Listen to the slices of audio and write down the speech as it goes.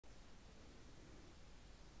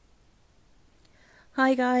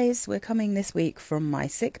Hi guys, we're coming this week from my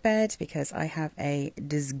sick bed because I have a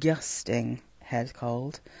disgusting head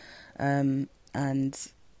cold, and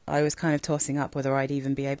I was kind of tossing up whether I'd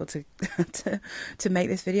even be able to to make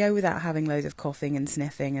this video without having loads of coughing and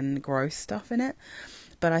sniffing and gross stuff in it.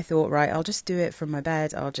 But I thought, right, I'll just do it from my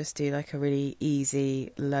bed. I'll just do like a really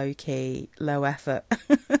easy, low-key, low-effort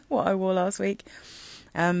what I wore last week.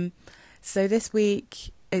 So this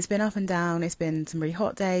week, it's been up and down. It's been some really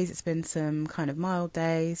hot days. It's been some kind of mild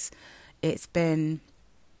days. We've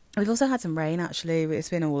also had some rain, actually. It's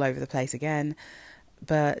been all over the place again.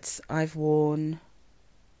 But I've worn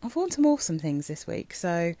some awesome things this week.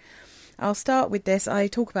 So I'll start with this. I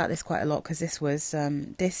talk about this quite a lot because this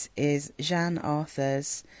is Jeanne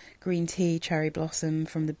Arthes Green Tea Cherry Blossom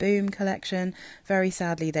from the Boum collection. Very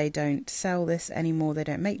sadly, they don't sell this anymore. They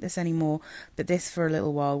don't make this anymore. But this, for a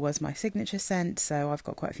little while, was my signature scent. So I've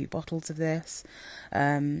got quite a few bottles of this.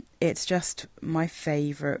 It's just my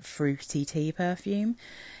favourite fruity tea perfume.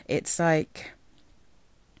 It's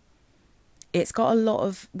got a lot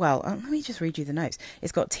of, let me just read you the notes.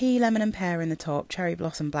 It's got tea, lemon and pear in the top, cherry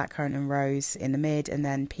blossom, blackcurrant and rose in the mid, and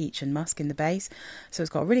then peach and musk in the base. So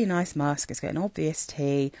it's got a really nice musk. It's got an obvious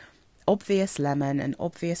tea, obvious lemon, and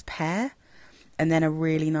obvious pear, and then a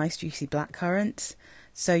really nice juicy blackcurrant.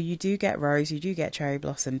 So you do get rose, you do get cherry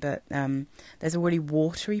blossom, but there's a really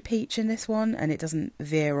watery peach in this one, and it doesn't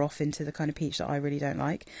veer off into the kind of peach that I really don't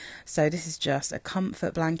like. So this is just a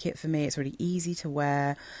comfort blanket for me. It's really easy to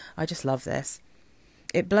wear. I just love this.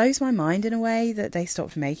 It blows my mind in a way that they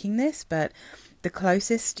stopped making this, but the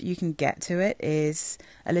closest you can get to it is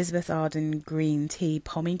Elizabeth Arden Green Tea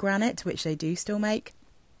Pomegranate, which they do still make.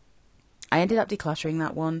 I ended up decluttering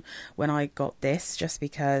that one when I got this, just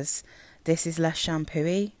because this is less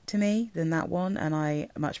shampoo-y to me than that one, and I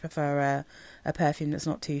much prefer a perfume that's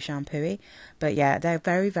not too shampoo-y. But yeah, they're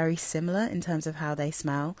very, very similar in terms of how they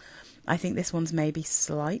smell. I think this one's maybe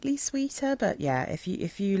slightly sweeter, but yeah, if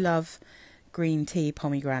you love green tea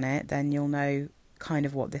pomegranate, then you'll know kind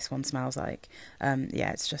of what this one smells like.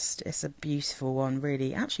 Yeah, it's a beautiful one,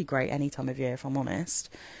 really, actually great any time of year, if I'm honest.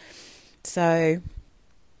 So,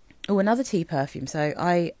 another tea perfume. So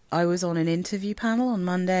I was on an interview panel on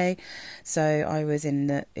Monday. So I was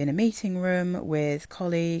in a meeting room with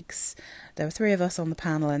colleagues. There were 3 of us on the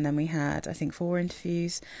panel, and then we had, I think, 4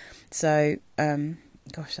 interviews. So,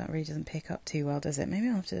 gosh, that really doesn't pick up too well, does it? Maybe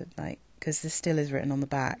I'll have to, because the still is written on the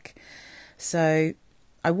back. So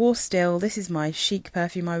I wore still. This is my chic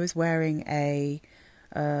perfume. I was wearing a,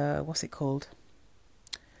 what's it called?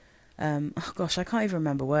 Oh gosh, I can't even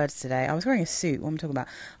remember words today. I was wearing a suit. What am I talking about?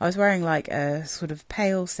 I was wearing like a sort of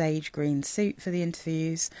pale sage green suit for the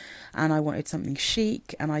interviews, and I wanted something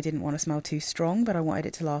chic, and I didn't want to smell too strong, but I wanted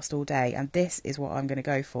it to last all day. And this is what I'm going to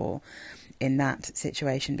go for in that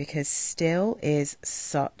situation, because still is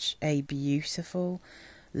such a beautiful,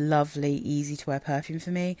 lovely, easy to wear perfume for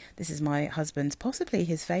me. This is my husband's, possibly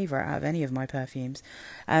his favourite out of any of my perfumes.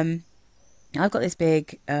 I've got this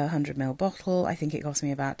big 100ml bottle. I think it cost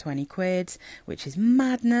me about 20 quid, which is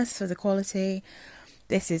madness for the quality.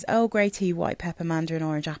 This is Earl Grey tea, white pepper, mandarin,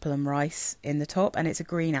 orange, apple and rice in the top, and it's a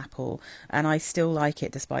green apple. And I still like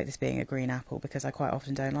it despite this being a green apple, because I quite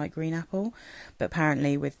often don't like green apple. But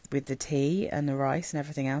apparently with the tea and the rice and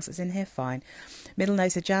everything else that's in here, fine. Middle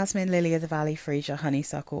notes are jasmine, lily of the valley, freesia,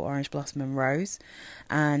 honeysuckle, orange blossom and rose.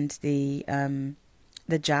 And the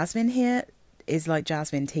jasmine here is like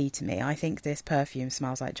jasmine tea to me. I think this perfume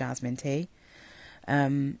smells like jasmine tea.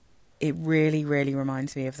 It really, really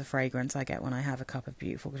reminds me of the fragrance I get when I have a cup of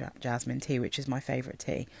beautiful jasmine tea, which is my favourite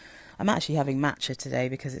tea. I'm actually having matcha today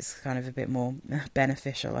because it's kind of a bit more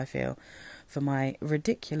beneficial, I feel, for my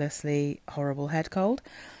ridiculously horrible head cold.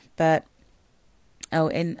 But I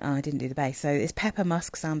didn't do the base. So it's pepper,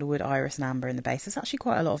 musk, sandalwood, iris and amber in the base. There's actually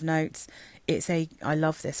quite a lot of notes. I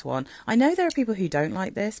love this one. I know there are people who don't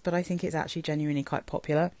like this, but I think it's actually genuinely quite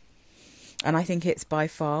popular. And I think it's by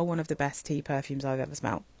far one of the best tea perfumes I've ever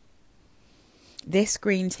smelled. This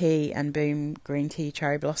green tea and Boum Green Tea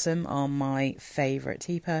Cherry Blossom are my favourite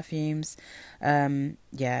tea perfumes.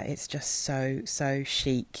 Yeah, it's just so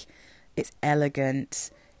chic. It's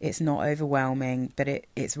elegant. It's not overwhelming, but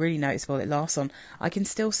it's really noticeable. It lasts on. I can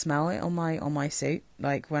still smell it on my suit.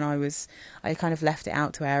 Like when I kind of left it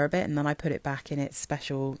out to air a bit, and then I put it back in its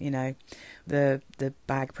special, the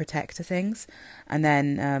bag protector things, and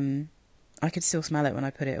then I could still smell it when I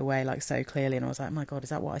put it away, like so clearly. And I was like, oh my God, is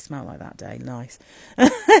that what I smelled like that day? Nice.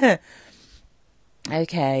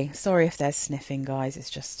 Okay, sorry if there's sniffing, guys. It's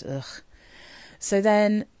just ugh. So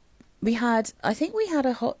then I think we had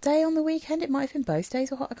a hot day on the weekend. It might have been both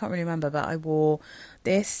days or hot. I can't really remember, but I wore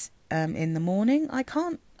this in the morning. I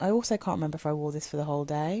also can't remember if I wore this for the whole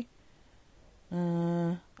day.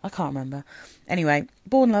 I can't remember. Anyway,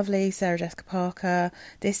 Born Lovely, Sarah Jessica Parker.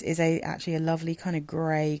 This is actually a lovely kind of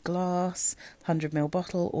grey glass, 100ml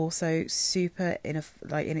bottle. Also super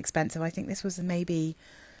inexpensive. I think this was maybe,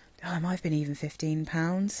 it might have been even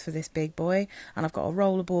 £15 for this big boy. And I've got a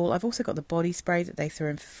rollerball. I've also got the body spray that they threw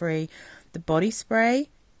in for free. The body spray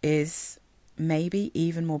is maybe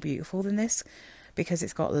even more beautiful than this because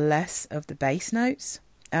it's got less of the base notes.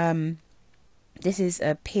 This is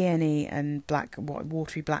a peony and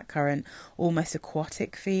watery blackcurrant, almost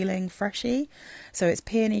aquatic feeling freshy. So it's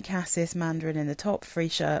peony, cassis, mandarin in the top,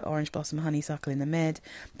 freesia, orange blossom, honeysuckle in the mid,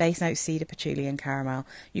 base notes cedar, patchouli and caramel.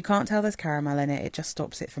 You can't tell there's caramel in it, it just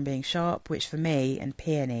stops it from being sharp, which for me and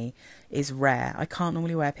peony is rare. I can't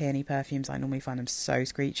normally wear peony perfumes, I normally find them so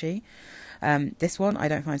screechy. This one I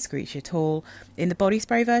don't find screechy at all. In the body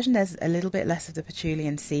spray version there's a little bit less of the patchouli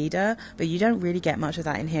and cedar, but you don't really get much of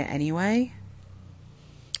that in here anyway.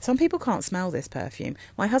 Some people can't smell this perfume.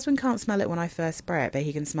 My husband can't smell it when I first spray it, but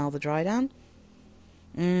he can smell the dry down.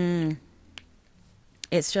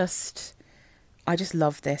 It's just, I just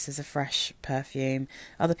love this as a fresh perfume.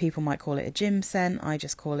 Other people might call it a gym scent. I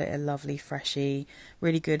just call it a lovely, freshy,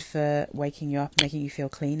 really good for waking you up, making you feel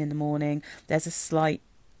clean in the morning. There's a slight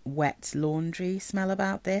wet laundry smell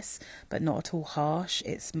about this, but not at all harsh.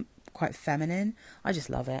 It's quite feminine. I just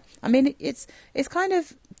love it. I mean, it's kind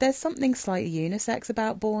of, there's something slightly unisex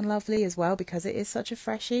about Born Lovely as well because it is such a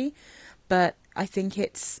freshie, but I think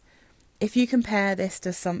it's, if you compare this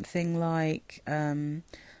to something like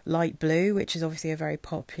Light Blue, which is obviously a very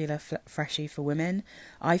popular freshie for women,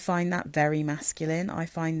 I find that very masculine. I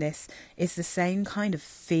find this is the same kind of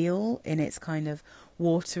feel in its kind of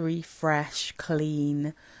watery, fresh,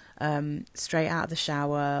 clean, straight out of the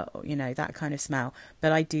shower, you know, that kind of smell.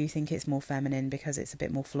 But I do think it's more feminine because it's a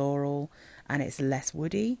bit more floral and it's less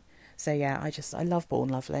woody. So yeah, I love Born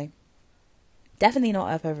Lovely. Definitely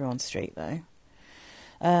not up everyone's street though.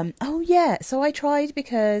 Oh yeah, so I tried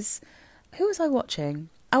because, who was I watching?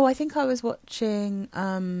 Oh, I think I was watching,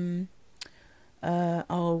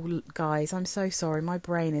 oh guys, I'm so sorry, my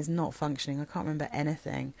brain is not functioning, I can't remember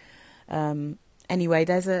anything. Anyway,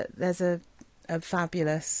 there's a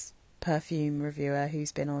fabulous perfume reviewer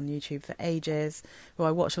who's been on YouTube for ages, who I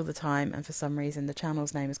watch all the time, and for some reason the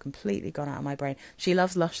channel's name has completely gone out of my brain. She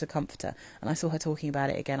loves Lush The Comforter, and I saw her talking about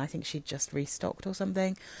it again. I think she just restocked or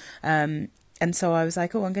something. And so I was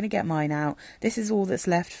like, oh, I'm going to get mine out. This is all that's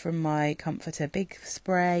left from my Comforter big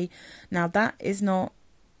spray. Now that is not,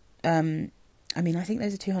 I mean, I think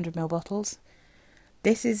those are 200ml bottles.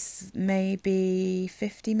 This is maybe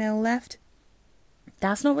 50ml left.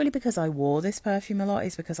 That's not really because I wore this perfume a lot,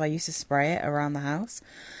 it's because I used to spray it around the house.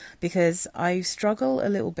 Because I struggle a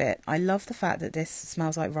little bit. I love the fact that this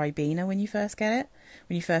smells like Ribena when you first get it,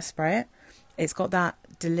 when you first spray it. It's got that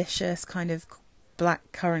delicious kind of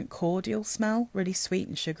black currant cordial smell, really sweet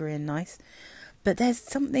and sugary and nice. But there's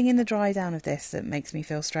something in the dry down of this that makes me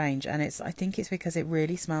feel strange, and I think it's because it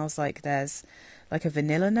really smells like there's like a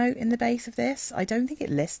vanilla note in the base of this. I don't think it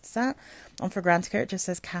lists that. On Fragrantica it just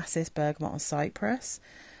says cassis, bergamot and cypress.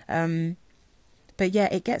 But yeah,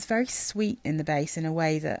 it gets very sweet in the base in a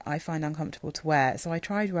way that I find uncomfortable to wear. So I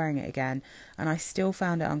tried wearing it again and I still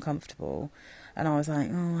found it uncomfortable. And I was like,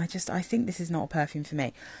 oh, I think this is not a perfume for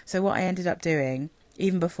me. So what I ended up doing,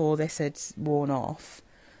 even before this had worn off,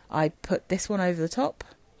 I put this one over the top.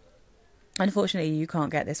 Unfortunately, you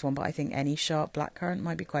can't get this one, but I think any sharp blackcurrant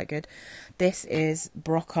might be quite good. This is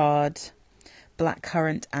Brocard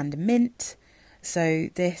Blackcurrant and Mint. So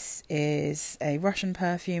this is a Russian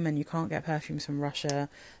perfume, and you can't get perfumes from Russia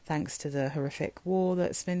thanks to the horrific war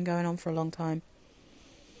that's been going on for a long time.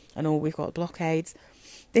 And all we've got blockades.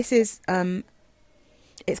 This is,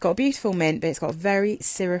 it's got a beautiful mint, but it's got a very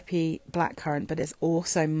syrupy blackcurrant, but it's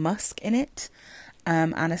also musk in it.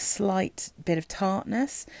 And a slight bit of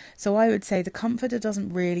tartness. So I would say the Comforter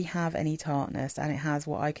doesn't really have any tartness, and it has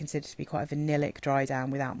what I consider to be quite a vanillic dry down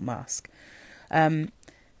without musk.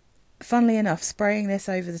 Funnily enough, spraying this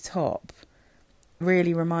over the top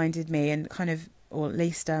really reminded me, and kind of, or at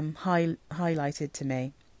least highlighted to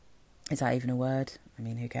me, is that even a word? I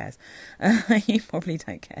mean, who cares? You probably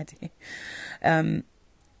don't care, do you?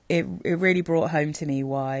 It really brought home to me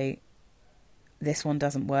why this one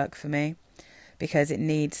doesn't work for me. Because it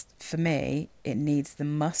needs, for me, it needs the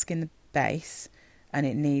musk in the base and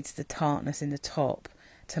it needs the tartness in the top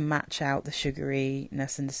to match out the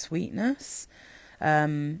sugaryness and the sweetness.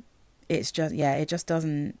 It's just, yeah, it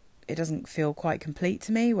doesn't feel quite complete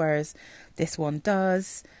to me, whereas this one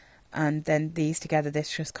does. and then these together,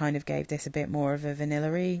 this just kind of gave this a bit more of a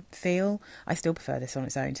vanilla-y feel. I still prefer this on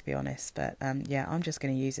its own, to be honest, but yeah, I'm just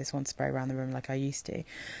going to use this one to spray around the room like I used to.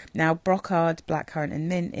 Now, Brocard Black Currant and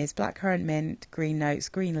Mint is black currant, mint, green notes,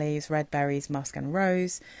 green leaves, red berries, musk and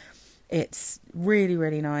rose. It's really,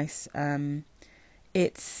 really nice.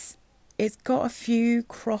 It's got a few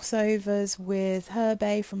crossovers with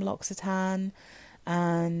Herbe from L'Occitane,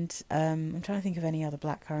 and I'm trying to think of any other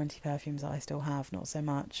black curranty perfumes that I still have. Not so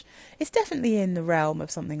much. It's definitely in the realm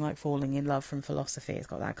of something like Falling in Love from Philosophy. It's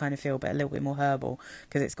got that kind of feel, but a little bit more herbal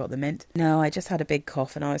because it's got the mint. No, I just had a big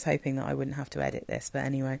cough and I was hoping that I wouldn't have to edit this, but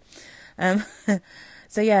anyway.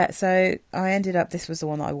 So yeah, so I ended up, this was the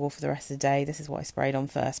one that I wore for the rest of the day. This is what I sprayed on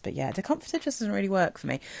first, but yeah, the Comforter just doesn't really work for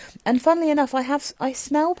me. And funnily enough, I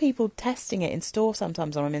smell people testing it in store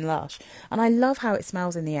sometimes when I'm in Lush, and I love how it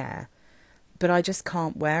smells in the air, but I just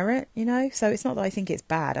can't wear it, you know? So it's not that I think it's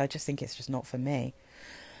bad, I just think it's just not for me.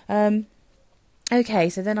 Okay,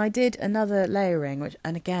 so then I did another layering,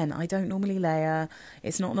 and again, I don't normally layer.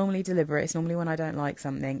 It's not normally deliberate. It's normally when I don't like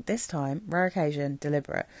something. This time, rare occasion,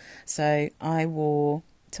 deliberate. So I wore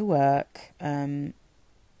to work,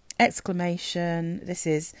 exclamation, this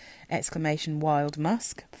is exclamation Wild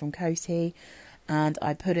Musk from Coty, and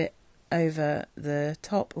I put it over the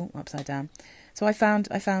top, upside down. So I found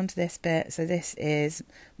this bit. So this is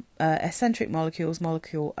Escentric Molecules,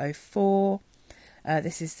 Molecule 04.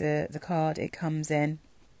 This is the card it comes in.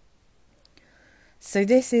 So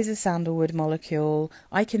this is a sandalwood molecule.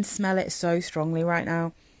 I can smell it so strongly right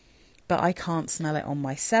now, but I can't smell it on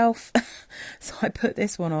myself. So I put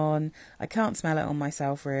this one on. I can't smell it on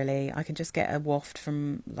myself really. I can just get a waft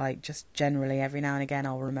from, like, just generally every now and again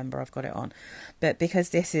I'll remember I've got it on. But because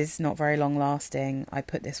this is not very long lasting, I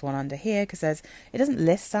put this one under here because it doesn't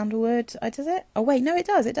list sandalwood. Does it? Oh wait, no, it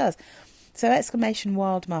does. So exclamation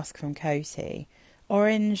Wild Musk from Coty.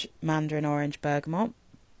 Orange, mandarin orange, bergamot,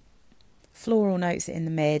 floral notes in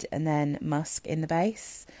the mid, and then musk in the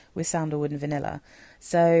base with sandalwood and vanilla.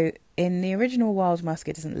 So in the original Wild Musk,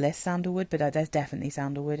 it doesn't list sandalwood, but there's definitely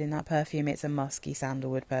sandalwood in that perfume. It's a musky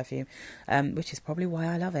sandalwood perfume, which is probably why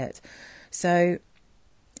I love it. So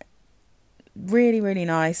really, really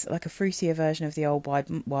nice, like a fruitier version of the old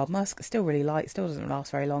Wild Musk. Still really light, still doesn't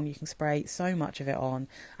last very long. You can spray so much of it on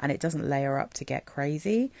and it doesn't layer up to get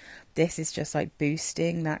crazy. This is just like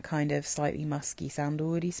boosting that kind of slightly musky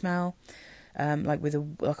sandalwoody smell, like with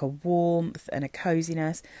a warmth and a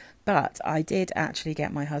coziness. But I did actually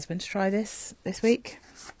get my husband to try this week.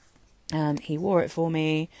 He wore it for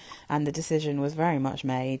me, and the decision was very much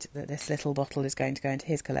made that this little bottle is going to go into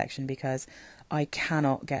his collection because I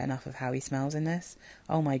cannot get enough of how he smells in this.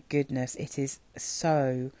 Oh my goodness, it is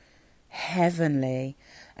so heavenly.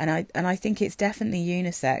 And I think it's definitely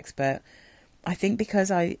unisex, but I think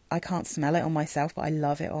because I can't smell it on myself, but I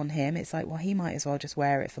love it on him, it's like, well, he might as well just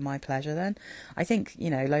wear it for my pleasure then. I think,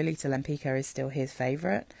 Lolita Lempicka is still his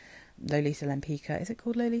favourite. Lolita Lempicka, is it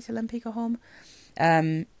called Lolita Lempicka Homme?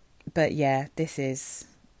 But yeah, this is,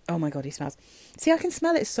 oh my god, he smells. See, I can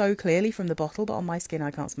smell it so clearly from the bottle, but on my skin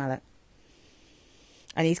I can't smell it.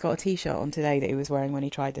 And he's got a t-shirt on today that he was wearing when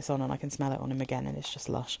he tried this on, and I can smell it on him again, and it's just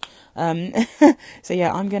lush. So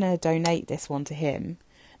yeah, I'm going to donate this one to him,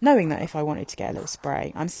 knowing that if I wanted to get a little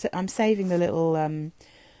spray, I'm saving the little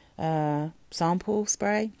sample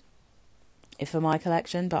spray for my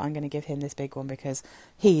collection, but I'm going to give him this big one because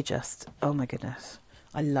he just, oh my goodness,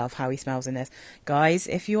 I love how he smells in this. Guys,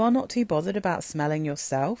 if you are not too bothered about smelling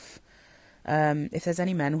yourself, if there's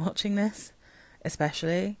any men watching this,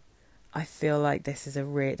 especially, I feel like this is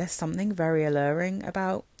there's something very alluring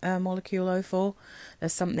about Molecule 04.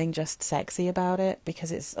 There's something just sexy about it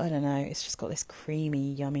because it's, I don't know, it's just got this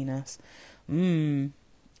creamy yumminess.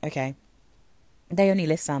 Okay. They only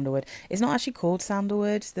list sandalwood. It's not actually called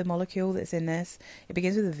sandalwood, the molecule that's in this. It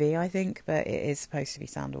begins with a V, I think, but it is supposed to be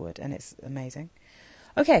sandalwood, and it's amazing.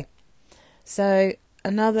 Okay, so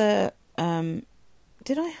another,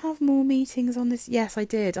 did I have more meetings on this? Yes, I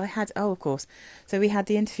did. I had, of course. So we had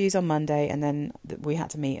the interviews on Monday, and then we had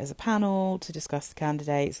to meet as a panel to discuss the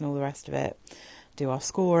candidates and all the rest of it, do our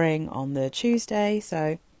scoring on the Tuesday.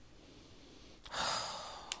 So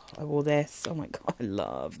I wore this. Oh my god, I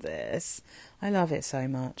love this. I love it so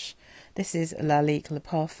much. This is Lalique Le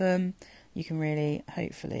Parfum. You can really,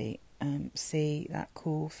 hopefully, see that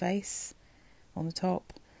cool face on the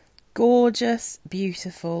top. Gorgeous,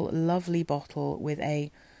 beautiful, lovely bottle with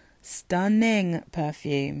a stunning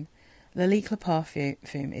perfume. Lalique Le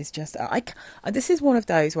Parfum is just, this is one of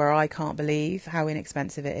those where I can't believe how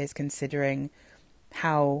inexpensive it is considering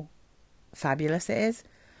how fabulous it is.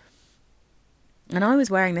 And I was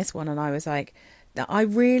wearing this one and I was like, I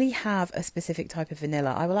really have a specific type of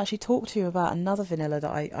vanilla. I will actually talk to you about another vanilla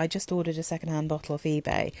that I just ordered a secondhand bottle off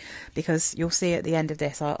eBay, because you'll see at the end of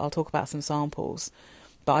this I'll talk about some samples,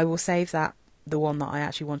 but I will save that, the one that I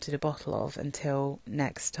actually wanted a bottle of, until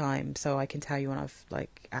next time, so I can tell you when I've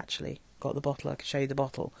like actually got the bottle. I can show you the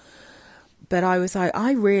bottle. But I was like,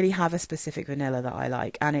 I really have a specific vanilla that I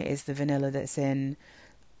like, and it is the vanilla that's in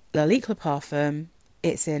Lalique Le Parfum.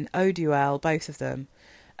 It's in Eau Duel, both of them.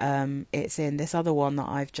 It's in this other one that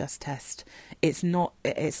I've just tested. It's not,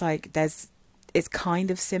 it's like, it's kind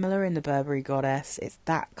of similar in the Burberry Goddess. It's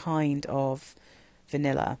that kind of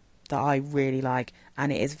vanilla that I really like,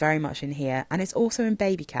 and it is very much in here, and it's also in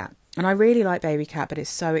Baby Cat. And I really like Baby Cat, but it's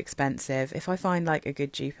so expensive. If I find like a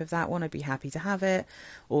good dupe of that one, I'd be happy to have it.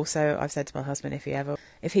 Also, I've said to my husband, if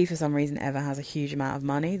he for some reason ever has a huge amount of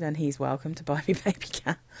money, then he's welcome to buy me Baby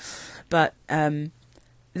Cat. But the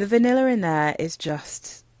vanilla in there is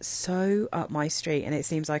just so up my street, and it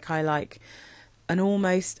seems like I like an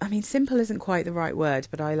almost, I mean, simple isn't quite the right word,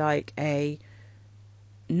 but I like a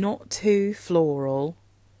not too floral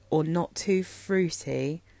or not too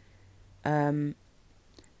fruity,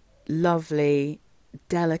 lovely,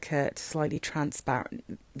 delicate, slightly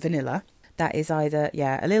transparent vanilla that is either,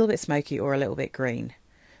 a little bit smoky or a little bit green.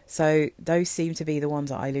 So those seem to be the ones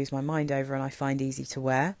that I lose my mind over and I find easy to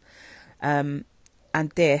wear. And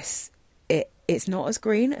this, it's not as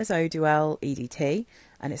green as Eau Duel EDT,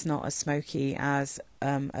 and it's not as smoky as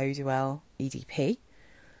Eau Duel EDP,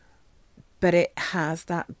 but it has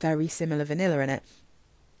that very similar vanilla in it.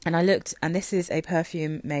 And I looked, and this is a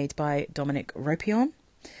perfume made by Dominic Ropion,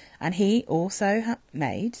 and he also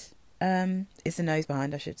made, is the nose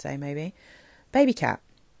behind, I should say, maybe, Baby Cat.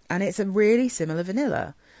 And it's a really similar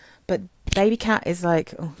vanilla. But Baby Cat is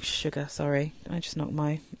like, oh, sugar, sorry. I just knocked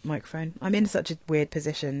my microphone. I'm in such a weird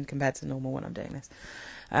position compared to normal when I'm doing this.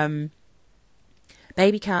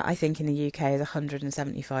 Baby Cat, I think, in the UK is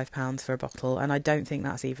 £175 for a bottle, and I don't think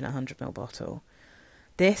that's even a 100ml bottle.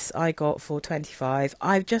 This I got for £25.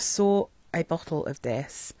 I just saw a bottle of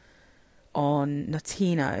this on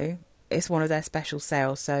Notino. It's one of their special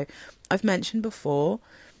sales. So I've mentioned before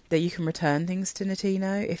that you can return things to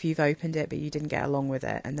Notino if you've opened it but you didn't get along with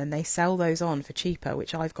it, and then they sell those on for cheaper,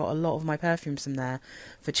 which I've got a lot of my perfumes from there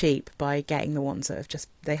for cheap by getting the ones that have just,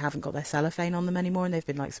 they haven't got their cellophane on them anymore and they've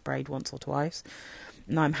been like sprayed once or twice.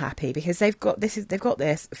 And I'm happy because they've got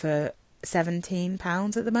this for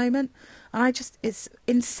 £17 at the moment, and it's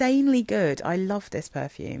insanely good. I love this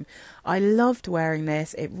perfume. I loved wearing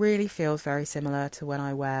this. It really feels very similar to when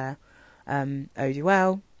I wear Eau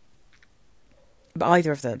Duel, but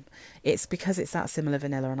either of them, it's because it's that similar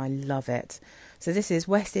vanilla and I love it. So this is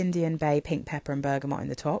West Indian Bay, pink pepper and bergamot in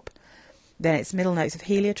the top. Then it's middle notes of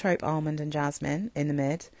heliotrope, almond and jasmine in the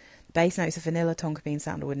mid. Base notes of vanilla, tonka bean,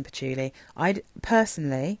 sandalwood and patchouli. I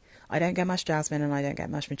don't get much jasmine and I don't get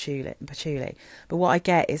much patchouli. But what I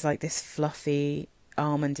get is like this fluffy,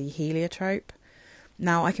 almondy heliotrope.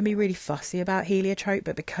 Now, I can be really fussy about heliotrope,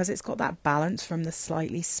 but because it's got that balance from the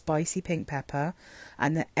slightly spicy pink pepper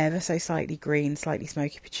and the ever so slightly green, slightly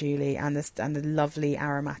smoky patchouli and the lovely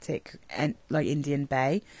aromatic like Indian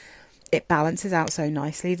Bay, it balances out so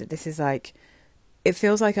nicely that this is like, it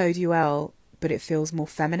feels like Eau Duel, but it feels more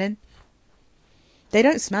feminine. They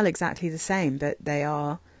don't smell exactly the same, but they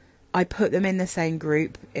are, I put them in the same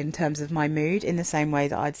group in terms of my mood, in the same way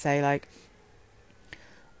that I'd say like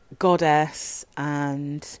Goddess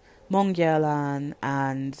and Mon Guerlain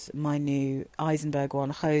and my new Eisenberg one,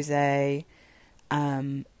 Jose.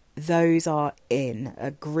 Those are in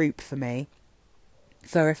a group for me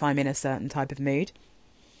for if I'm in a certain type of mood.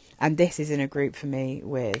 And this is in a group for me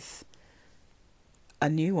with a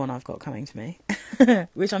new one I've got coming to me,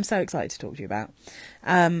 which I'm so excited to talk to you about.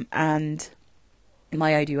 And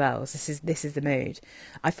my Eau Duels, this is the mood.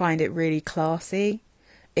 I find it really classy.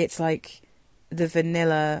 It's like the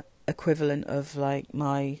vanilla equivalent of like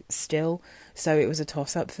my Still. So it was a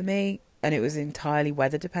toss-up for me, and it was entirely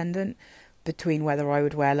weather dependent between whether I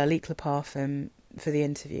would wear Lalique Le Parfum for the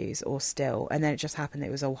interviews or Still. And then it just happened that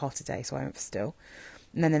it was all hot today, so I went for Still.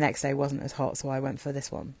 And then the next day wasn't as hot, so I went for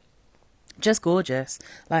this one. Just gorgeous.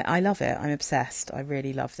 Like, I love it. I'm obsessed. I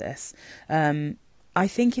really love this. I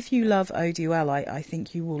think if you love Eau Duel, I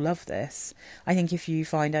think you will love this. I think if you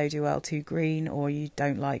find Eau Duel too green, or you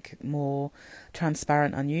don't like more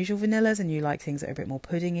transparent, unusual vanillas, and you like things that are a bit more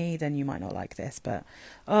puddingy, then you might not like this. But,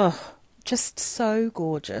 oh, just so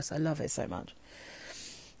gorgeous. I love it so much.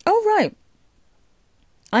 Oh, right.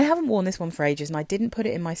 I haven't worn this one for ages, and I didn't put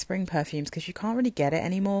it in my spring perfumes because you can't really get it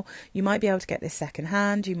anymore. You might be able to get this second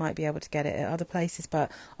hand, you might be able to get it at other places, but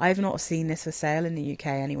I've not seen this for sale in the UK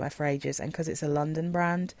anywhere for ages, and because it's a London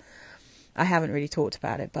brand, I haven't really talked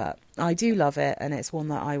about it, but I do love it, and it's one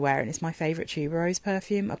that I wear, and it's my favourite tuberose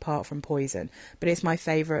perfume apart from Poison, but it's my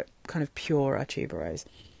favourite kind of purer tuberose.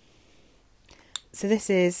 So this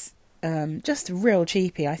is just real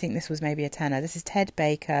cheapy. I think this was maybe a tenner. This is Ted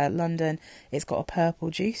Baker, London. It's got a purple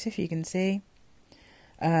juice, if you can see.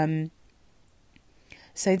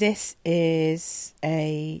 So this is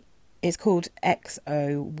it's called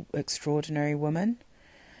XO Extraordinary Woman.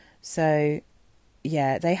 So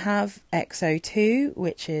yeah, they have XO2,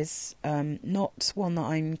 which is not one that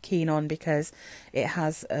I'm keen on because it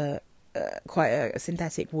has quite a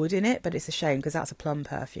synthetic wood in it, but it's a shame because that's a plum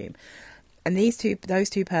perfume. And those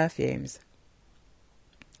two perfumes,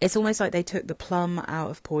 it's almost like they took the plum out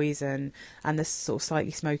of Poison and the sort of slightly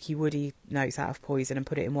smoky woody notes out of Poison and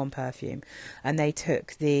put it in one perfume. And they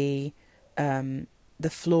took the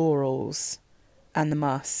florals and the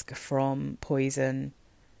musk from Poison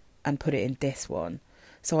and put it in this one.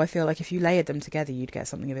 So I feel like if you layered them together, you'd get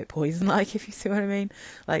something a bit Poison-like, if you see what I mean.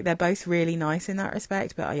 Like, they're both really nice in that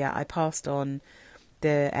respect. But yeah, I passed on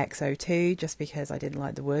the XO2 just because I didn't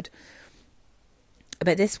like the wood.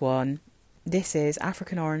 But this one, this is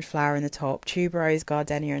African orange flower in the top, tuberose,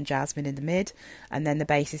 gardenia and jasmine in the mid, and then the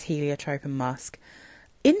base is heliotrope and musk.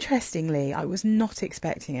 Interestingly, I was not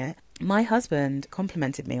expecting it. My husband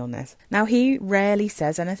complimented me on this. Now, he rarely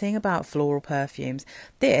says anything about floral perfumes.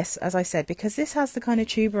 This, as I said, because this has the kind of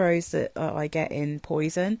tuberose that I get in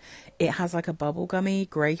Poison, it has like a bubblegummy,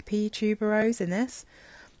 grapey tuberose in this.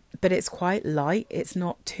 But it's quite light. It's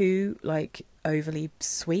not too, like, overly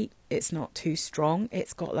sweet. It's not too strong.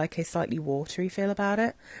 It's got like a slightly watery feel about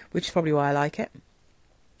it, which is probably why I like it.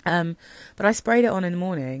 But I sprayed it on in the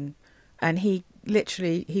morning, and he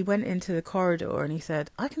went into the corridor and he said,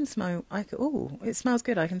 oh, it smells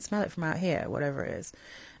good. I can smell it from out here, whatever it is.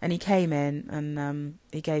 And he came in and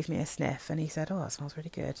he gave me a sniff and he said, oh, it smells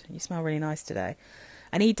really good. You smell really nice today.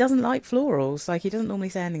 And he doesn't like florals. Like, he doesn't normally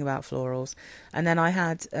say anything about florals. And then I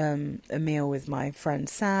had a meal with my friend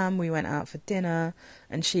Sam. We went out for dinner,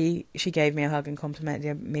 and she gave me a hug and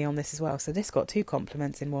complimented me on this as well. So this got 2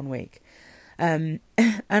 compliments in 1 week. And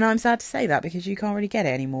I'm sad to say that because you can't really get it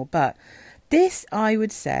anymore. But this, I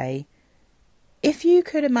would say, if you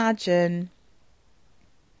could imagine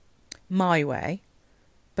My Way,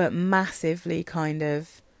 but massively kind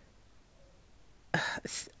of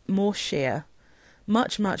more sheer,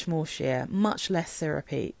 much more sheer, much less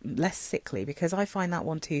syrupy, less sickly, because I find that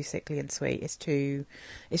one too sickly and sweet. It's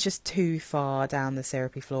just too far down the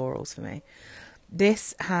syrupy florals for me.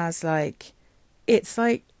 This has it's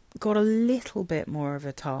got a little bit more of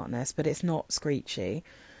a tartness, but it's not screechy.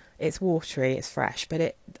 It's watery, it's fresh,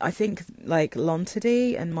 but I think like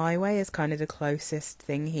L'Entity and My Way is kind of the closest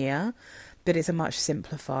thing here, but it's a much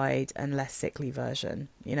simplified and less sickly version,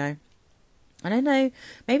 you know? I don't know,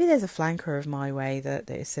 maybe there's a flanker of My Way that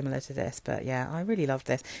is similar to this, but yeah, I really love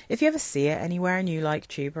this. If you ever see it anywhere and you like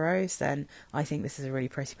tuberose, then I think this is a really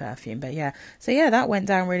pretty perfume. But yeah, so yeah, that went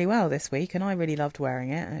down really well this week, and I really loved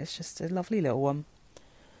wearing it, and it's just a lovely little one.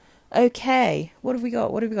 Okay, what have we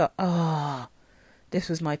got? Ah, this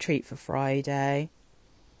was my treat for Friday.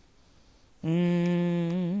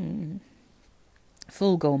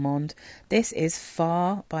 Full gourmand. This is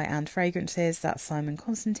Far by Ånd Fragrances. That's Simon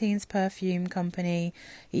Constantine's perfume company.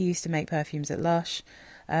 He used to make perfumes at Lush.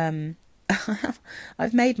 I've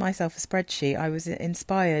made myself a spreadsheet. I was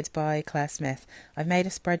inspired by Claire Smith. I've made a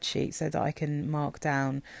spreadsheet so that I can mark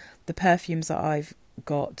down the perfumes that I've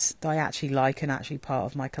got that I actually like and actually part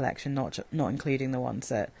of my collection, not including the ones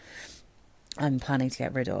that I'm planning to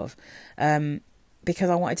get rid of. Because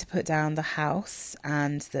I wanted to put down the house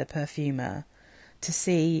and the perfumer to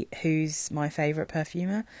see who's my favourite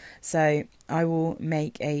perfumer. So I will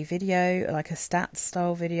make a video, like a stats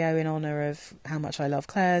style video, in honour of how much I love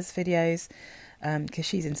Claire's videos, because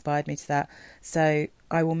she's inspired me to that. So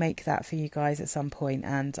I will make that for you guys at some point,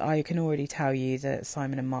 and I can already tell you that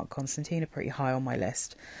Simon and Mark Constantine are pretty high on my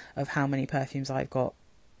list of how many perfumes I've got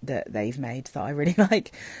that they've made that I really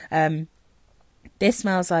like. This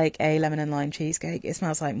smells like a lemon and lime cheesecake. It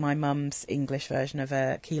smells like my mum's English version of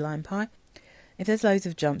a key lime pie. If there's loads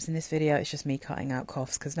of jumps in this video, it's just me cutting out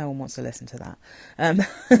coughs because no one wants to listen to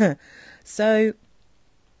that. So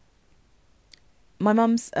my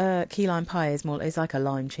mum's key lime pie is like a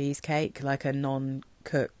lime cheesecake, like a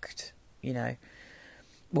non-cooked,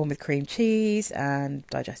 one with cream cheese and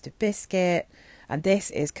digestive biscuit. And this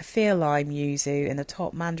is kaffir lime yuzu in the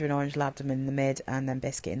top, mandarin orange labdanum in the mid, and then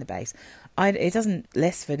biscuit in the base. It doesn't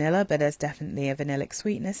list vanilla, but there's definitely a vanillic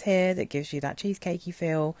sweetness here that gives you that cheesecakey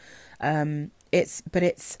feel. It's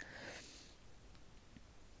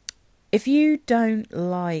if you don't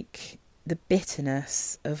like the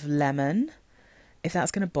bitterness of lemon. If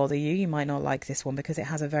that's going to bother you, you might not like this one because it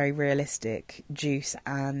has a very realistic juice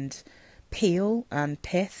and peel and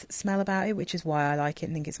pith smell about it, which is why I like it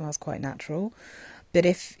and think it smells quite natural. But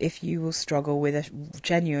if you will struggle with a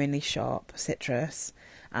genuinely sharp citrus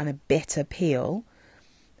and a bitter peel,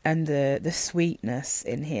 and the sweetness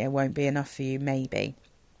in here won't be enough for you, maybe.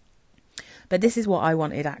 But this is what I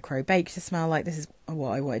wanted Acro Bake to smell like. This is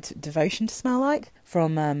what I wanted Devotion to smell like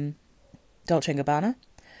from Dolce & Gabbana.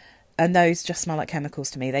 And those just smell like chemicals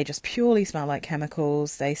to me. They just purely smell like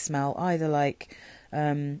chemicals. They smell either like,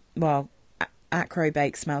 Acro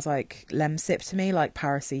Bake smells like Lemsip to me, like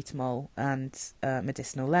paracetamol and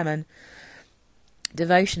medicinal lemon.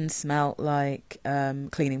 Devotion smelled like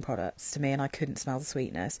cleaning products to me, and I couldn't smell the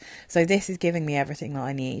sweetness. So this is giving me everything that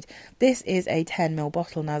I need. This is a 10ml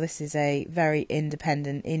bottle. Now this is a very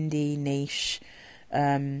independent, indie, niche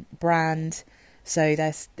brand. So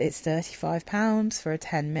it's £35 for a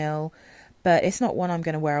 10ml. But it's not one I'm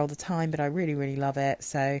going to wear all the time, but I really, really love it.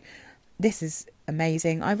 So this is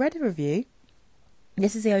amazing. I read a review.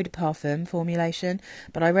 This is the Eau de Parfum formulation,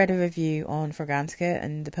 but I read a review on Fragrantica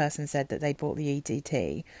and the person said that they bought the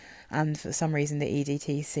EDT, and for some reason the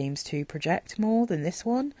EDT seems to project more than this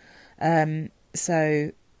one.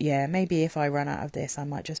 So yeah, maybe if I run out of this I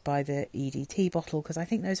might just buy the EDT bottle, because I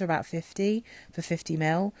think those are about 50 for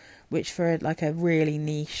 50ml, which for like a really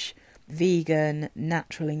niche vegan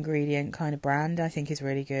natural ingredient kind of brand I think is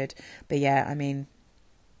really good. But yeah, I mean,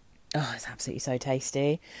 oh, it's absolutely so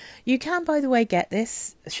tasty. You can, by the way, get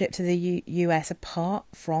this shipped to the US apart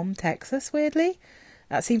from Texas, weirdly.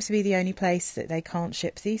 That seems to be the only place that they can't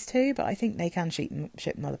ship these to, but I think they can ship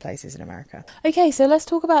them other places in America. Okay, so let's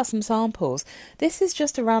talk about some samples. This is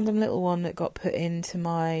just a random little one that got put into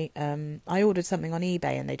my... I ordered something on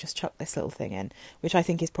eBay and they just chucked this little thing in, which I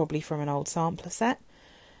think is probably from an old sampler set.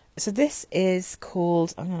 So this is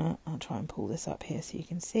called... I'll try and pull this up here so you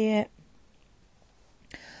can see it.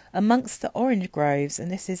 Amongst the Orange Groves,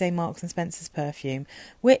 and this is a Marks and Spencer's perfume,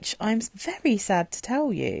 which I'm very sad to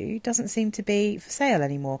tell you doesn't seem to be for sale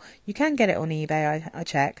anymore. You can get it on eBay, I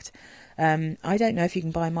checked. I don't know if you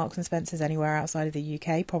can buy Marks and Spencer's anywhere outside of the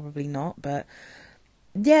UK, probably not, but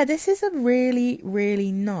yeah, this is a really,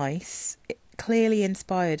 really nice, clearly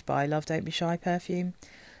inspired by Love Don't Be Shy perfume,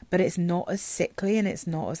 but it's not as sickly and it's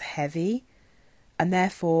not as heavy, and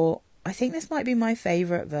therefore I think this might be my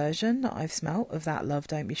favourite version that I've smelt of that Love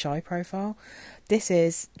Don't Be Shy profile. This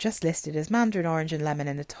is just listed as mandarin orange and lemon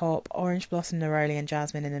in the top, orange blossom, neroli and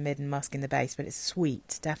jasmine in the mid and musk in the base, but it's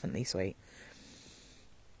sweet, definitely sweet.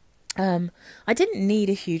 I didn't need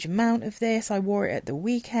a huge amount of this. I wore it at the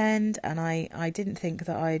weekend and I didn't think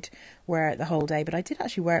that I'd wear it the whole day, but I did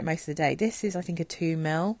actually wear it most of the day. This is, I think, a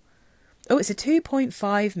 2ml. Oh, it's a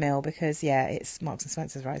 2.5ml because, yeah, it's Marks and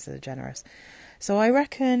Spencer's, right, so they're generous. So I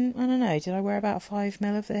reckon, I don't know, did I wear about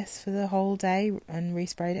 5ml of this for the whole day and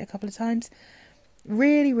resprayed it a couple of times?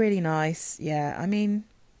 Really, really nice. Yeah, I mean,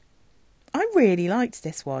 I really liked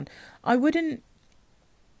this one. I wouldn't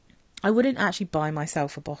actually buy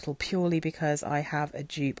myself a bottle purely because I have a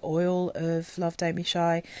dupe oil of Love Don't Be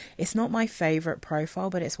Shy. It's not my favourite profile,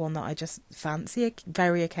 but it's one that I just fancy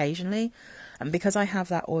very occasionally. And because I have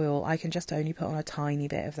that oil, I can just only put on a tiny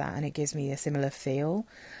bit of that and it gives me a similar feel.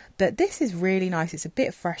 But this is really nice. It's a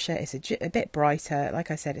bit fresher. It's a bit brighter.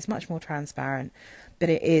 Like I said, it's much more transparent. But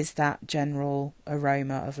it is that general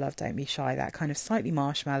aroma of Love Don't Be Shy. That kind of slightly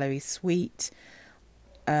marshmallowy, sweet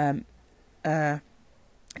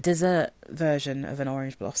dessert version of an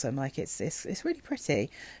orange blossom. Like it's really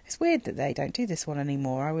pretty. It's weird that they don't do this one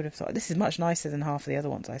anymore. I would have thought this is much nicer than half of the other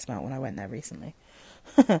ones I smelt when I went there recently.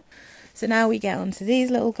 So now we get on to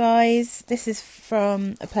these little guys. This is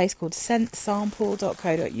from a place called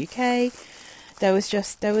scentsample.co.uk. There was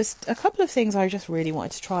a couple of things I just really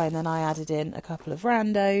wanted to try, and then I added in a couple of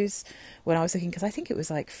randos when I was looking, because I think it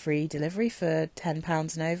was like free delivery for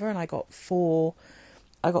 £10 and over, and I got four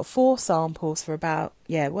samples for about,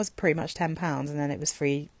 yeah, it was pretty much £10, and then it was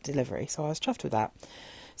free delivery, so I was chuffed with that.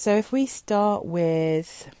 So if we start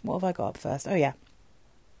with, what have I got up first? Oh yeah,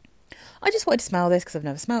 I just wanted to smell this because I've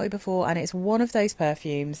never smelled it before, and it's one of those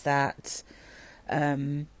perfumes that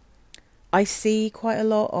I see quite a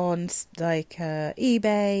lot on like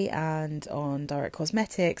eBay and on Direct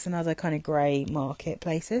Cosmetics and other kind of grey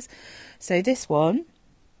marketplaces. So this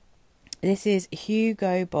is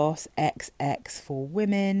Hugo Boss XX for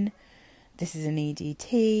women. This is an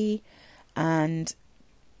EDT, and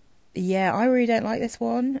yeah, I really don't like this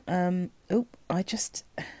one.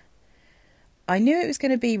 I knew it was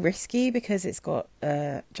going to be risky because it's got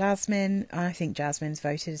jasmine. I think jasmine's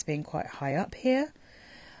voted as being quite high up here.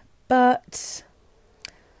 But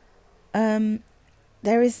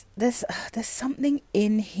There's something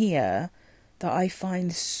in here that I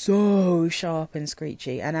find so sharp and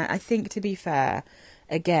screechy. And I think, to be fair,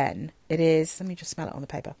 again, it is... Let me just smell it on the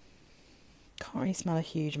paper. Can't really smell a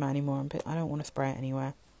huge amount anymore, but I don't want to spray it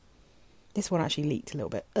anywhere. This one actually leaked a little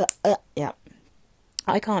bit. Yeah.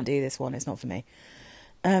 I can't do this one. It's not for me.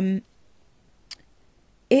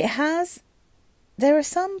 It has... There are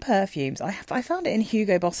some perfumes, I found it in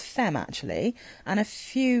Hugo Boss Femme actually, and a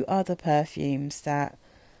few other perfumes that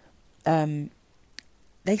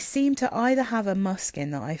they seem to either have a musk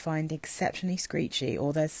in that I find exceptionally screechy,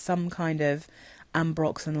 or there's some kind of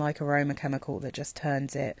ambroxan-like aroma chemical that just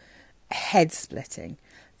turns it head-splitting.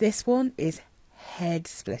 This one is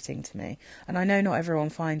head-splitting to me, and I know not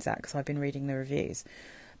everyone finds that because I've been reading the reviews,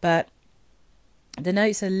 but... The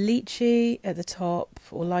notes are lychee at the top,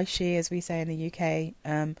 or lychee as we say in the UK,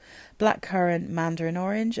 black currant, mandarin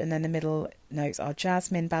orange, and then the middle notes are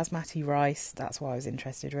jasmine, basmati rice, that's why I was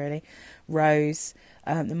interested really, rose,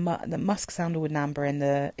 the musk, sandalwood and amber in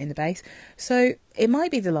the base. So it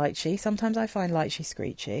might be the lychee. Sometimes I find lychee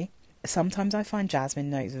screechy, sometimes I find jasmine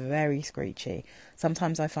notes very screechy,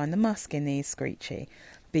 sometimes I find the musk in these screechy,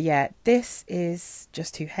 but yeah, this is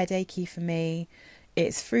just too headachy for me.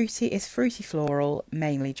 It's fruity floral,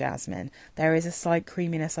 mainly jasmine. There is a slight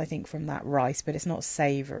creaminess, I think, from that rice, but it's not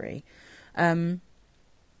savoury.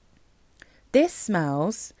 This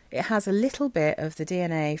smells, it has a little bit of the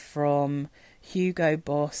DNA from Hugo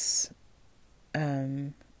Boss,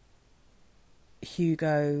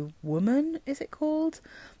 Hugo Woman, is it called?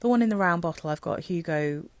 The one in the round bottle. I've got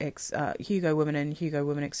Hugo Woman and Hugo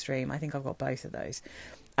Woman Extreme. I think I've got both of those.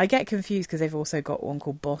 I get confused because they've also got one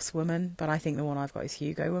called Boss Woman, but I think the one I've got is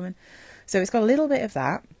Hugo Woman. So it's got a little bit of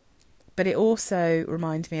that, but it also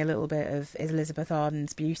reminds me a little bit of Elizabeth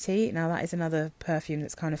Arden's Beauty. Now that is another perfume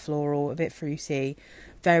that's kind of floral, a bit fruity,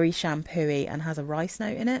 very shampooey, and has a rice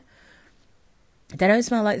note in it. They don't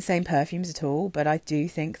smell like the same perfumes at all, but I do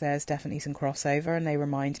think there's definitely some crossover, and they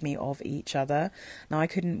remind me of each other. Now I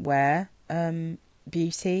couldn't wear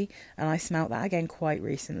Beauty, and I smelt that again quite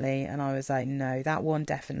recently, and I was like, no, that one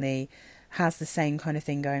definitely has the same kind of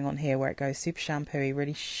thing going on here, where it goes super shampooey,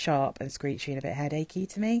 really sharp and screechy and a bit headachy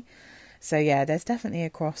to me. So yeah, there's definitely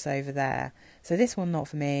a crossover there. So this one, not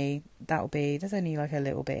for me. There's only like a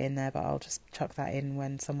little bit in there, but I'll just chuck that in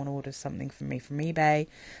when someone orders something from me from eBay,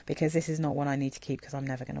 because this is not one I need to keep, because I'm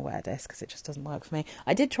never going to wear this, because it just doesn't work for me.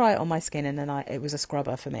 I did try it on my skin, and then it was a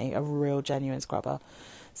scrubber for me, a real genuine scrubber.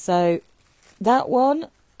 So that one,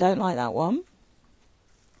 don't like that one.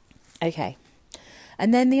 Okay.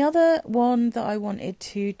 And then the other one that I wanted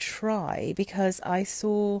to try, because I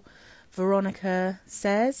saw Veronica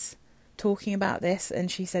Says talking about this,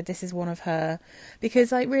 and she said this is one of her,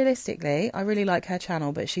 because like realistically I really like her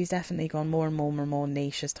channel, but she's definitely gone more and more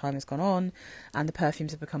niche as time has gone on, and the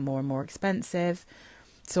perfumes have become more and more expensive.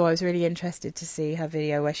 So I was really interested to see her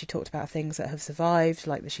video where she talked about things that have survived,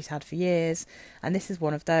 like that she's had for years, and this is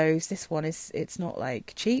one of those. This one it's not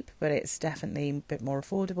like cheap, but it's definitely a bit more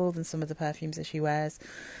affordable than some of the perfumes that she wears.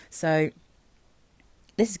 So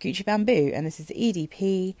this is Gucci Bamboo, and this is the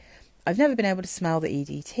EDP. I've never been able to smell the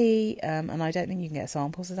EDT, and I don't think you can get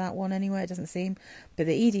samples of that one anywhere, it doesn't seem. But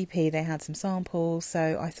the EDP, they had some samples,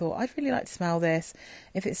 so I thought I'd really like to smell this.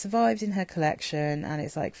 If it survived in her collection, and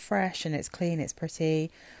it's like fresh, and it's clean, it's pretty,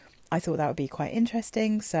 I thought that would be quite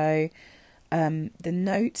interesting. So the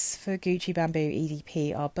notes for Gucci Bamboo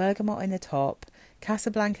EDP are bergamot in the top,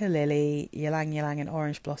 Casablanca lily, ylang ylang and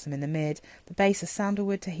orange blossom in the mid. The base is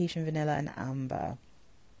sandalwood, Tahitian vanilla and amber.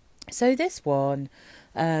 So this one...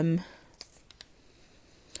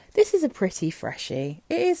 this is a pretty freshie.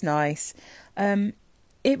 It is nice.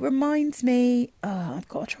 It reminds me... I've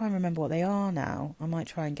got to try and remember what they are now. I might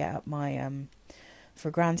try and get up my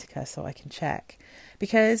Fragrantica so I can check.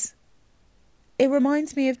 Because it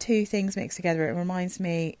reminds me of two things mixed together. It reminds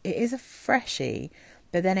me... It is a freshie,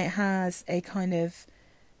 but then it has a kind of...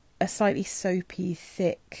 a slightly soapy,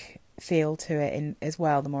 thick feel to it as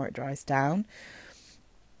well, the more it dries down.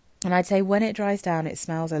 And I'd say when it dries down, it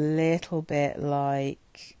smells a little bit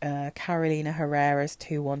like Carolina Herrera's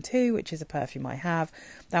 212, which is a perfume I have.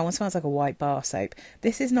 That one smells like a white bar soap.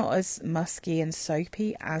 This is not as musky and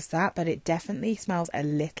soapy as that, but it definitely smells a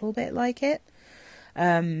little bit like it.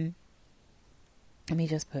 Let me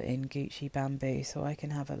just put in Gucci Bamboo so I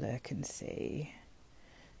can have a look and see.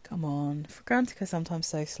 Come on. Fragrantica is sometimes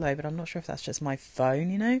so slow, but I'm not sure if that's just my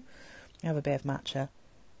phone, you know. I have a bit of matcha.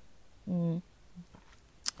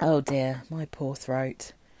 Oh dear, my poor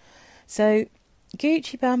throat. So,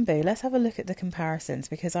 Gucci Bamboo, let's have a look at the comparisons,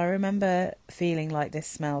 because I remember feeling like this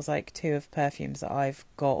smells like two of perfumes that I've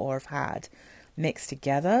got or have had mixed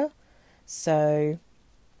together. So,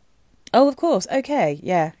 oh, of course. Okay.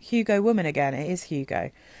 Yeah. Hugo Woman again. It is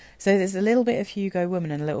Hugo. So there's a little bit of Hugo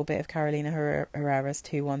Woman and a little bit of Carolina Herrera's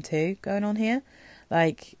 212 going on here,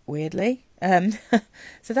 like, weirdly.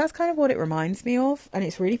 So that's kind of what it reminds me of, and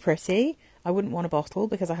it's really pretty. I wouldn't want a bottle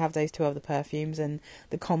because I have those two other perfumes, and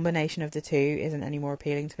the combination of the two isn't any more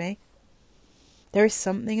appealing to me. There is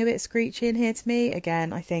something a bit screechy in here to me.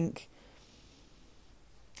 Again, I think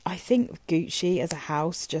Gucci as a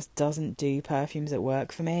house just doesn't do perfumes that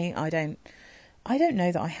work for me. I don't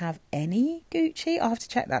know that I have any Gucci. I'll have to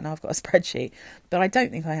check that now. I've got a spreadsheet. But I don't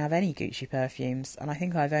think I have any Gucci perfumes. And I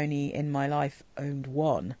think I've only in my life owned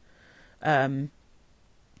one,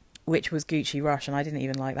 which was Gucci Rush. And I didn't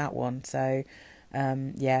even like that one. So,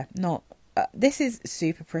 yeah, not... this is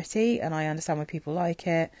super pretty. And I understand why people like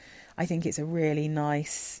it. I think it's a really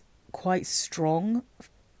nice, quite strong,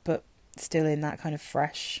 but still in that kind of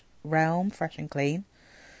fresh realm, fresh and clean.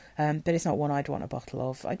 But it's not one I'd want a bottle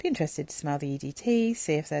of. I'd be interested to smell the EDT,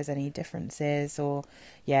 see if there's any differences, or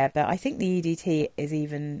yeah. But I think the EDT is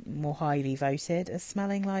even more highly voted as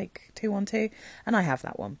smelling like 212, and I have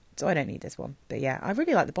that one, so I don't need this one. But yeah, I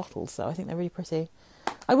really like the bottles, so I think they're really pretty.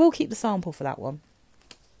 I will keep the sample for that one.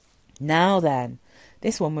 Now then,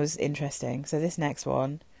 this one was interesting. So this next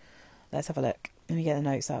one, let's have a look. Let me get the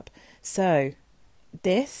notes up. So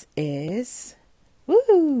this is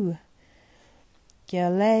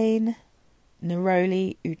Guerlain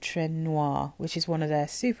Neroli Outrenoir, which is one of their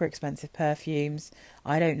super expensive perfumes.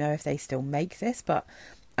 I don't know if they still make this, but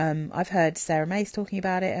I've heard Sarah May's talking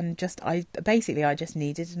about it, and I just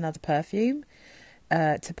needed another perfume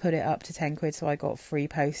to put it up to 10 quid, so I got free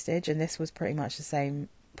postage, and this was pretty much the same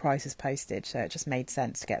price as postage, so it just made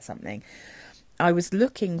sense to get something. I was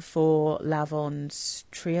looking for Lavon's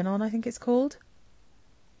Trianon, I think it's called,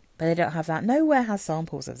 but they don't have that. Nowhere has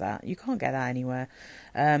samples of that. You can't get that anywhere.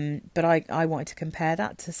 But I wanted to compare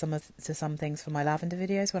that to some things for my lavender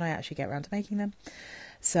videos when I actually get around to making them.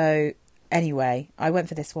 So anyway, I went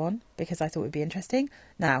for this one because I thought it would be interesting.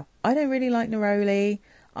 Now, I don't really like Neroli.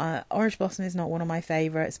 Orange Blossom is not one of my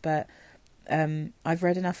favourites, but I've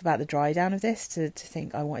read enough about the dry down of this to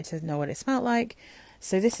think I wanted to know what it smelled like.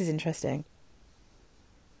 So this is interesting.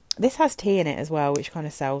 This has tea in it as well, which kind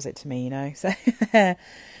of sells it to me, you know.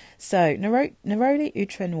 So Neroli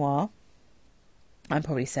Outrenoir. I'm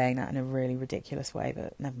probably saying that in a really ridiculous way,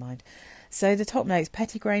 but never mind. So the top notes: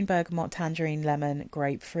 petitgrain, bergamot, tangerine, lemon,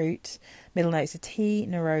 grapefruit. Middle notes are tea,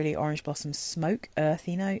 neroli, orange blossom, smoke,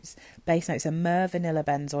 earthy notes. Base notes are myrrh, vanilla,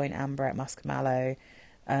 benzoin, ambrette, musk mallow,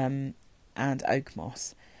 and oak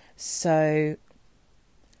moss. So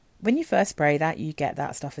when you first spray that, you get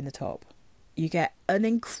that stuff in the top. You get an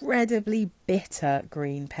incredibly bitter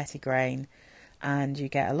green petitgrain, and you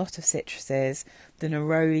get a lot of citruses. The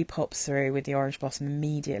neroli pops through with the orange blossom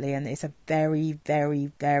immediately, and it's a very,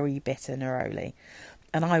 very, very bitter neroli.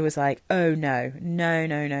 And I was like, oh no.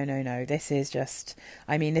 This is just,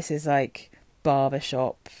 this is like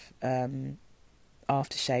barbershop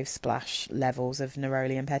aftershave splash levels of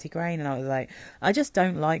neroli and petitgrain. And I was like, I just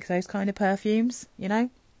don't like those kind of perfumes, you know?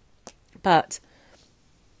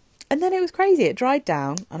 And then it was crazy. It dried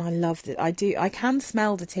down, and I loved it. I can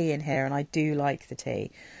smell the tea in here, and I do like the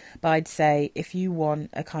tea. But I'd say if you want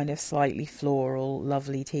a kind of slightly floral,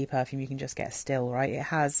 lovely tea perfume, you can just get Still, right? It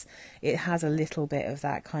has a little bit of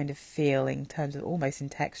that kind of feel in terms of almost in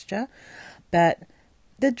texture. But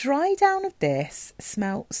the dry down of this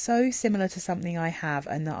smelled so similar to something I have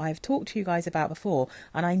and that I've talked to you guys about before,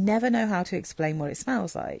 and I never know how to explain what it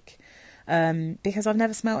smells like. Because I've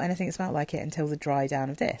never smelled anything that smelled like it until the dry down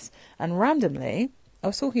of this. And randomly, I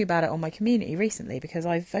was talking about it on my community recently because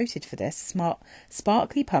I voted for this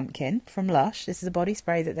Sparkly Pumpkin from Lush. This is a body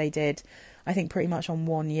spray that they did, I think, pretty much on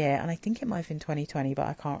 1 year, and I think it might have been 2020, but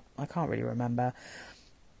I can't really remember.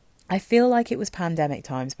 I feel like it was pandemic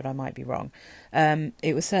times, but I might be wrong.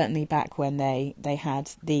 It was certainly back when they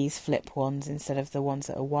had these flip ones instead of the ones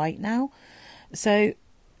that are white now. So,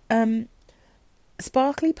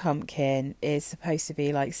 Sparkly Pumpkin is supposed to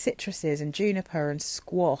be like citruses and juniper and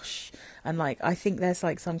squash, and like I think there's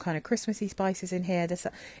like some kind of Christmassy spices in here.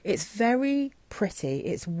 It's very pretty,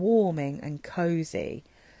 it's warming and cozy,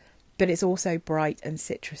 but it's also bright and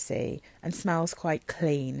citrusy and smells quite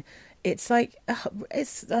clean. It's like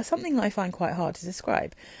it's something I find quite hard to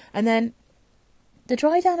describe. And then the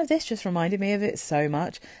dry down of this just reminded me of it so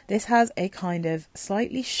much. This has a kind of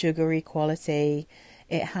slightly sugary quality.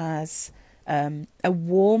 It has a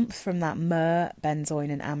warmth from that myrrh,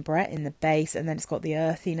 benzoin and ambrette in the base, and then it's got the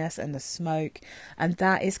earthiness and the smoke, and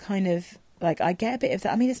that is kind of like, I get a bit of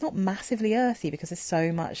that. It's not massively earthy because there's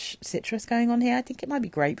so much citrus going on here. I think it might be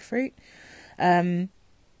grapefruit, and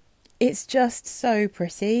It's just so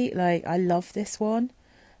pretty. Like, I love this one.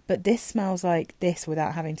 But this smells like this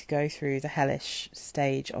without having to go through the hellish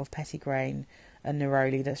stage of petitgrain and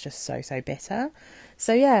neroli that's just so, so bitter.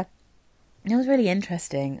 So yeah, it was really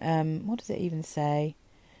interesting. What does it even say?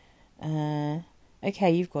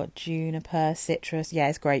 Okay, you've got juniper, citrus. Yeah,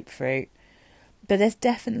 it's grapefruit. But there's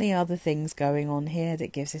definitely other things going on here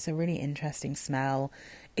that gives this a really interesting smell.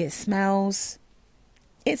 It smells...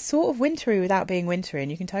 It's sort of wintry without being wintry,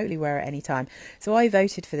 and you can totally wear it any time. So I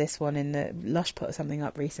voted for this one in the... Lush put something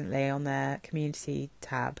up recently on their community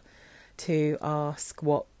tab to ask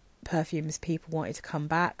what perfumes people wanted to come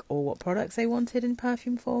back or what products they wanted in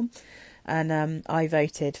perfume form. And I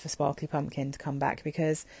voted for Sparkly Pumpkin to come back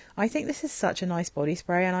because I think this is such a nice body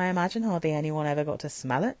spray, and I imagine hardly anyone ever got to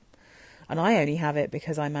smell it. And I only have it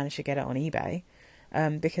because I managed to get it on eBay.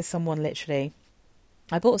 Because someone literally...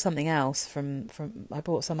 I bought something else from I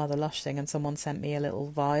bought some other Lush thing, and someone sent me a little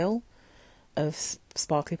vial of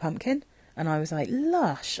Sparkly Pumpkin, and I was like,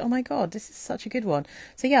 Lush, oh my god, this is such a good one.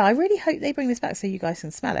 So yeah, I really hope they bring this back so you guys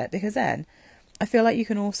can smell it, because then I feel like you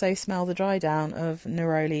can also smell the dry down of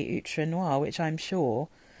Neroli Outrenoir, which I'm sure,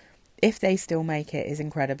 if they still make it, is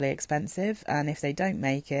incredibly expensive, and if they don't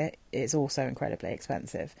make it, it's also incredibly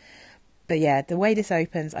expensive. But yeah, the way this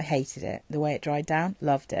opens, I hated it. The way it dried down,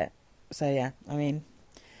 loved it. So yeah, I mean...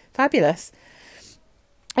 fabulous.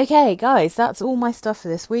 Okay, guys, that's all my stuff for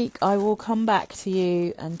this week. I will come back to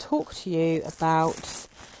you and talk to you about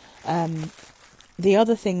the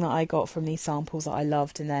other thing that I got from these samples that I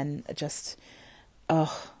loved, and then just, I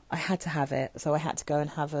had to have it. So I had to go and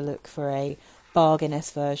have a look for a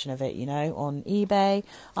bargainous version of it, you know, on eBay.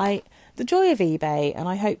 The joy of eBay, and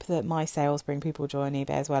I hope that my sales bring people joy on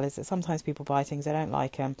eBay as well, is that sometimes people buy things, they don't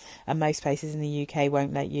like them, and most places in the UK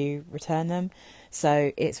won't let you return them.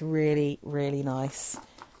 So it's really, really nice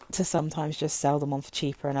to sometimes just sell them on for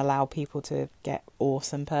cheaper and allow people to get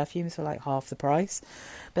awesome perfumes for like half the price.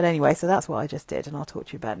 But anyway, so that's what I just did, and I'll talk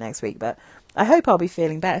to you about next week. But I hope I'll be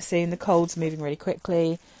feeling better soon. The cold's moving really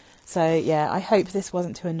quickly. So yeah, I hope this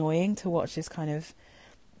wasn't too annoying to watch this kind of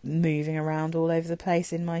moving around all over the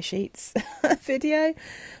place in my sheets video.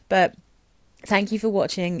 But thank you for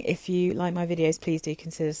watching. If you like my videos, please do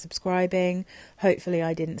consider subscribing. Hopefully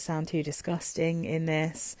I didn't sound too disgusting in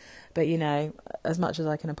this, but you know, as much as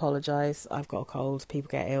I can apologise, I've got a cold, people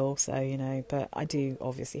get ill, so you know, but I do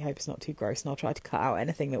obviously hope it's not too gross, and I'll try to cut out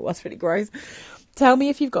anything that was really gross. Tell me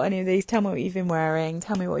if you've got any of these, tell me what you've been wearing,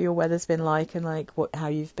 tell me what your weather's been like, and like how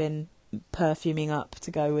you've been perfuming up to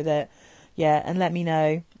go with it. Yeah, and let me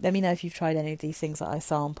know if you've tried any of these things that I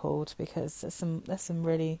sampled, because there's some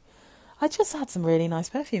really... I just had some really nice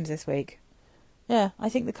perfumes this week. Yeah, I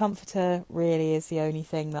think the Comforter really is the only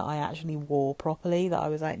thing that I actually wore properly, that I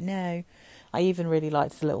was like, no. I even really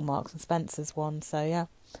liked the little Marks and Spencer's one, so yeah.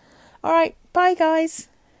 Alright, bye guys.